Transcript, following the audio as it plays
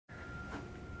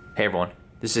Hey everyone,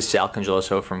 this is Sal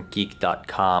Congeloso from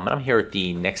Geek.com, and I'm here with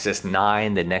the Nexus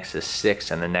 9, the Nexus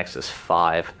 6, and the Nexus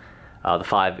 5. The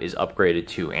 5 is upgraded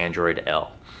to Android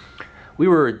L. We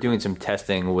were doing some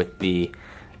testing with the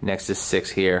Nexus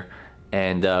 6 here,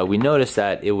 and we noticed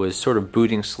that it was sort of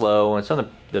booting slow, and some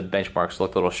of the benchmarks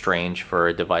looked a little strange for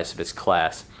a device of its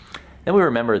class. Then we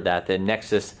remembered that the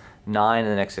Nexus 9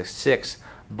 and the Nexus 6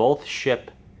 both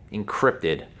ship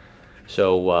encrypted.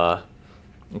 So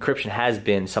encryption has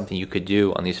been something you could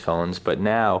do on these phones, but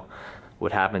now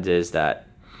what happens is that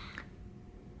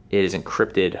it is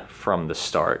encrypted from the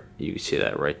start. You see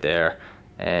that right there,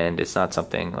 and it's not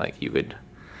something like you could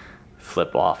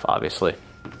flip off, obviously.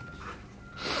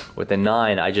 With the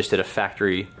 9, I just did a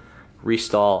factory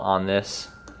restall on this,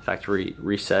 factory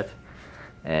reset,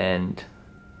 and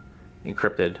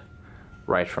encrypted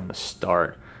right from the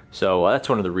start. So that's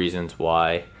one of the reasons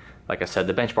why, like I said,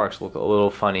 the benchmarks look a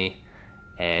little funny,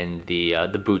 and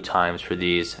the boot times for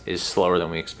these is slower than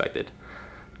we expected.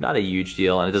 Not a huge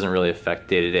deal, and it doesn't really affect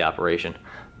day-to-day operation,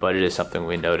 but it is something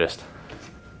we noticed.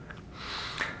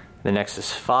 The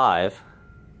Nexus 5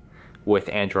 with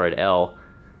Android L,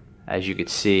 as you can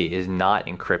see, is not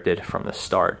encrypted from the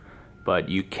start, but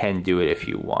you can do it if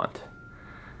you want.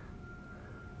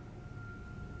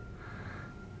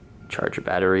 Charge your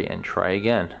battery and try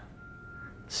again.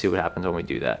 Let's see what happens when we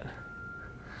do that.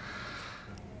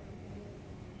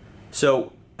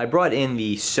 So I brought in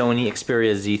the Sony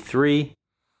Xperia Z3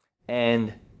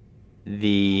 and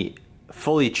the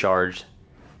fully charged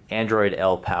Android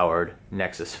L powered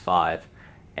Nexus 5,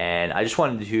 and I just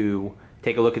wanted to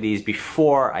take a look at these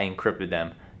before I encrypted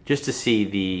them, just to see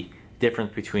the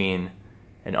difference between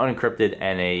an unencrypted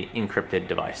and a encrypted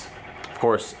device. Of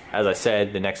course, as I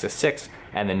said, the Nexus 6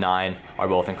 and the 9 are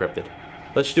both encrypted.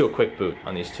 Let's do a quick boot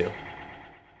on these two.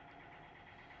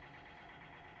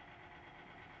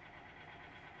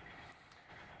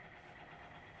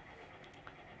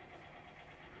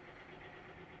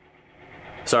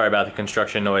 Sorry about the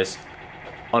construction noise,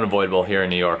 unavoidable here in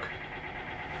New York.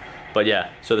 But yeah,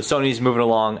 so the Sony's moving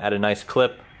along at a nice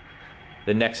clip.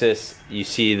 The Nexus, you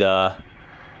see the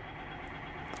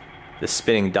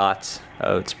spinning dots.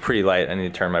 Oh, it's pretty light. I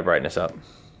need to turn my brightness up.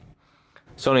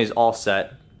 Sony's all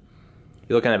set.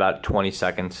 You're looking at about 20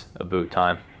 seconds of boot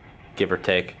time, give or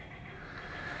take.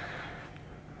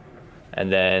 And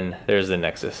then there's the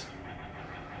Nexus.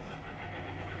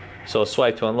 So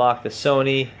swipe to unlock the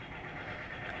Sony.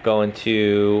 Going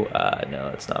to, no,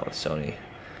 it's not with Sony.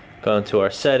 Going to our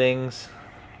settings.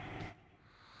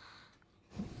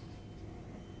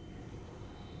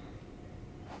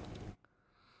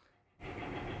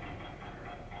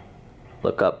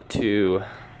 Look up to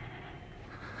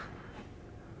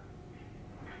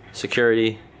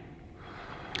security.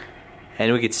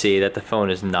 And we can see that the phone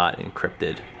is not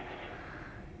encrypted.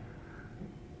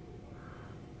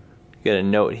 You get a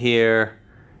note here.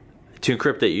 To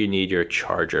encrypt it, you need your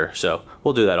charger, so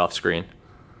we'll do that off screen.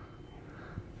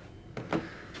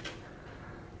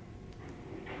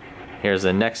 Here's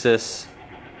the Nexus.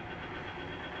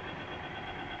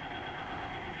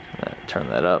 Turn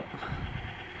that up.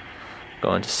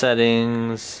 Go into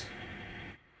settings,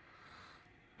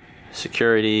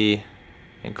 security,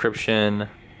 encryption.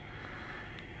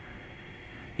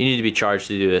 You need to be charged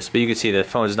to do this, but you can see the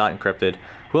phone is not encrypted.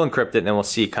 We'll encrypt it, and then we'll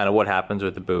see kind of what happens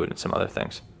with the boot and some other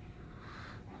things.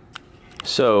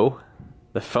 So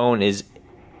the phone is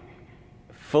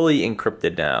fully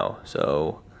encrypted now.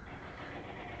 So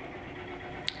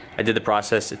I did the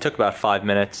process. It took about 5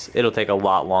 minutes. It'll take a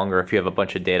lot longer if you have a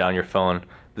bunch of data on your phone.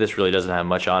 But this really doesn't have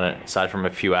much on it aside from a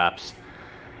few apps.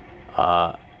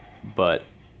 But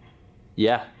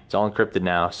yeah, it's all encrypted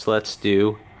now. So it's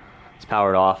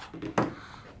powered off.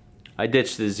 I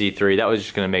ditched the Z3. That was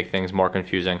just going to make things more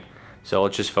confusing. So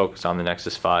let's just focus on the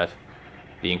Nexus 5.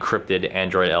 The encrypted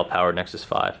Android L powered Nexus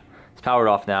 5. It's powered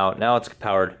off now. Now it's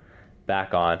powered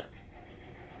back on.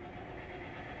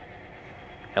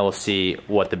 And we'll see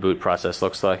what the boot process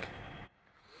looks like.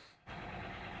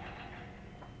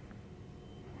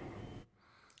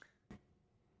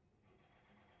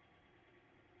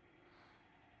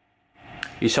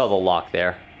 You saw the lock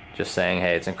there, just saying,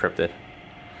 hey, it's encrypted.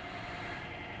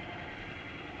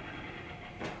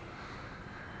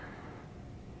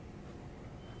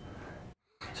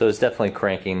 So it's definitely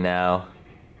cranking now.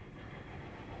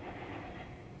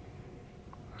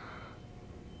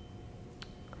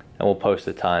 And we'll post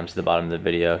the times to the bottom of the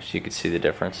video so you can see the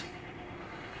difference.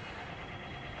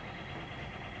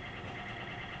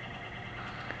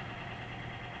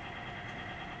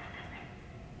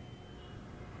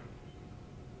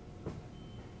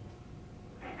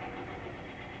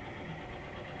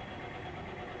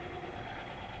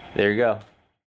 There you go.